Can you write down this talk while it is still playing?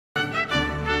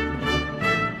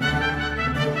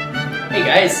Hey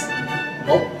guys!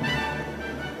 Oh,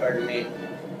 pardon me.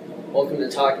 Welcome to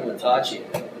Talkin With Tochy.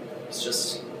 It's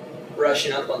just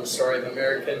brushing up on the story of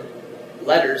American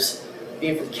letters.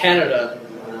 Being from Canada,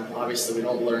 obviously we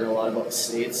don't learn a lot about the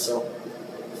States, so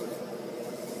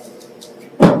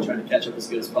I'm trying to catch up as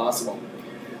good as possible.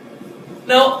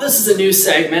 Now, this is a new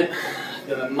segment.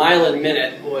 The Mile and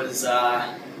Minute was,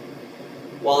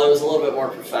 well, it was a little bit more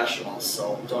professional,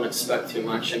 so don't expect too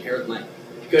much. I'm here with my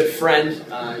good friend.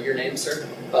 Your name, sir?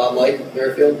 Mike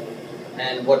Merrifield.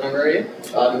 And what number are you?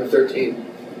 Number 13.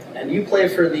 And you play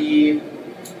for the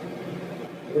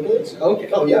Everblades? Okay.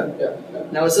 Oh, yeah.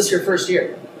 Now, is this your first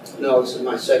year? No, this is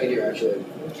my second year, actually.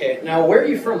 Okay. Now, where are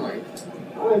you from, Mike?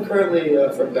 I'm currently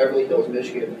from Beverly Hills,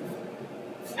 Michigan.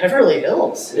 Beverly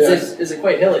Hills? Yes. Is it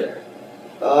quite hilly there?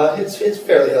 It's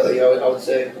fairly hilly, I would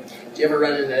say. Do you ever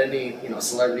run into any,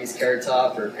 celebrities, Carrot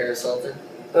Top or Paris Hilton?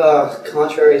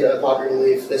 Contrary to popular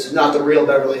belief, this is not the real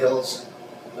Beverly Hills,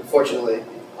 unfortunately.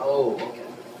 Oh, okay.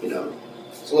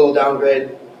 It's a little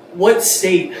downgrade. What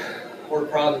state or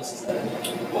province is that?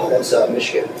 Oh, that's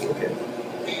Michigan. Okay.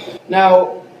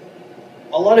 Now,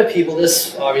 a lot of people,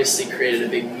 this obviously created a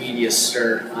big media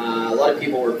stir. A lot of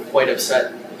people were quite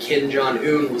upset Kim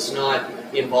Jong-un was not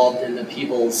involved in the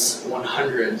People's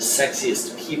 100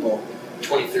 Sexiest People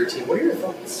 2013. What are your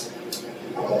thoughts?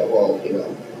 Well,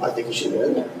 I think he should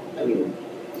win there. I mean,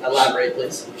 elaborate,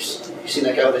 please. You seen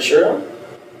that guy with the shirt on?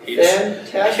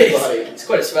 Fantastic body. It's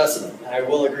quite a specimen. I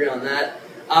will agree on that.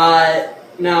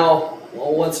 Now,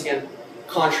 well, once again,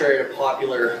 contrary to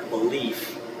popular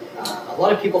belief, a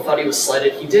lot of people thought he was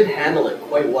slighted. He did handle it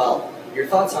quite well. Your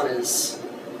thoughts on his,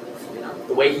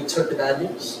 the way he took the bad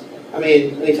news? I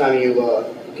mean, anytime you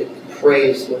get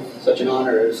praised with such an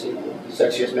honor as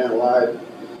sexiest man alive,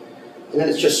 and then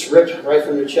it's just ripped right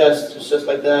from your chest, just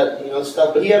like that,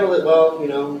 stuff. But he handled it well,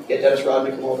 get Dennis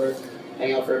Rodman come over,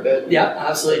 hang out for a bit. Yeah,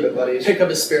 absolutely. Good buddies. Pick up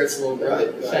his spirits a little bit.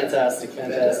 Right. Fantastic.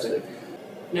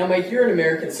 Now, Mike, you're an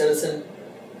American citizen.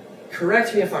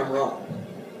 Correct me if I'm wrong.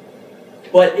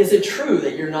 But is it true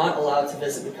that you're not allowed to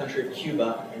visit the country of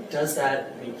Cuba, and does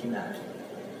that make you mad?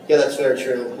 Yeah, that's very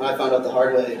true. I found out the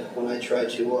hard way when I tried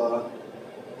to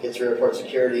get through airport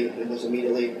security and was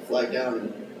immediately flagged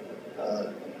down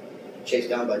and chased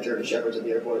down by German shepherds at the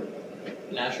airport.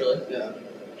 Naturally. Yeah.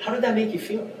 How did that make you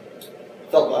feel?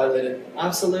 Felt violated.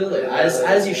 Absolutely.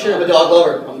 As you should. I'm a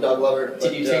dog lover.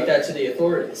 Did you take that to the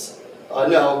authorities?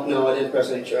 No, I didn't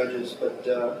press any charges, but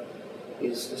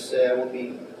needless to say, I won't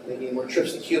be making any more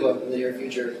trips to Cuba in the near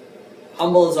future.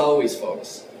 Humble as always,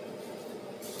 folks.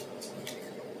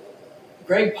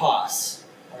 Greg Poss,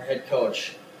 our head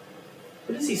coach,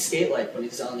 what does he skate like when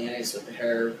he's on the ice with the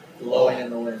hair blowing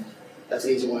in the wind? That's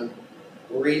an easy one.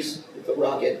 Reese with the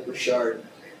Rocket Richard.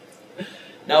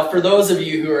 Now, for those of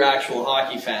you who are actual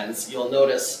hockey fans, you'll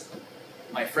notice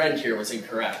my friend here was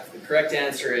incorrect. The correct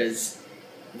answer is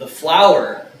the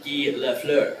flower, Guy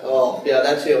Lafleur. Oh, yeah,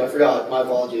 that too. I forgot. My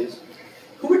apologies.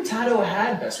 Who would Tato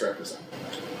had best represent?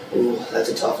 Ooh, that's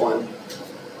a tough one.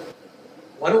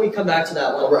 Why don't we come back to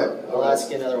that one? All right. I'll ask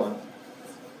you another one.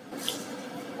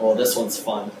 Oh, this one's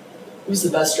fun. Who's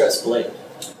the best dressed Blade?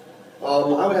 I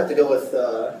would have to go with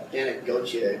Yannick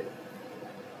Gauthier.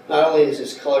 Not only is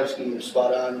his color scheme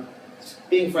spot on,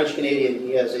 being French-Canadian,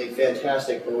 he has a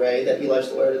fantastic beret that he likes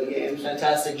to wear to the games.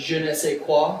 Fantastic je ne sais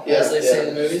quoi, as they say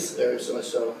in the movies. Very so much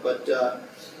so. But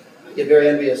I get very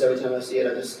envious every time I see it.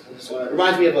 I just want to... It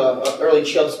reminds me of early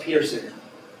Chubbs Peterson.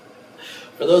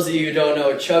 For those of you who don't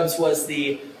know, Chubbs was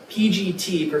the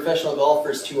PGT Professional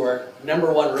Golfers Tour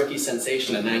 #1 rookie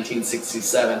sensation in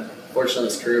 1967. Fortunately,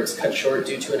 his career was cut short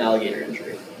due to an alligator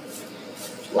injury.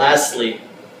 Lastly,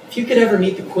 if you could ever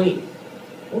meet the Queen,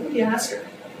 what would you ask her?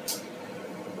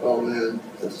 Oh man,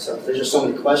 that's tough. There's just so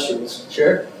many questions.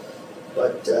 Sure.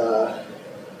 But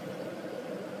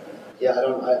yeah,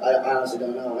 I honestly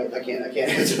don't know. I can't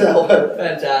answer that one.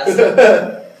 Fantastic.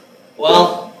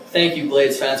 Well, thank you,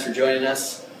 Blades fans, for joining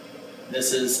us.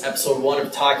 This is episode 1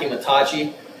 of Talkin With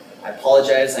Tochy. I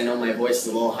apologize. I know my voice is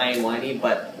a little high and whiny,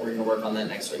 but we're going to work on that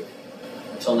next week.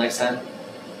 Until next time,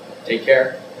 take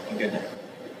care and good night.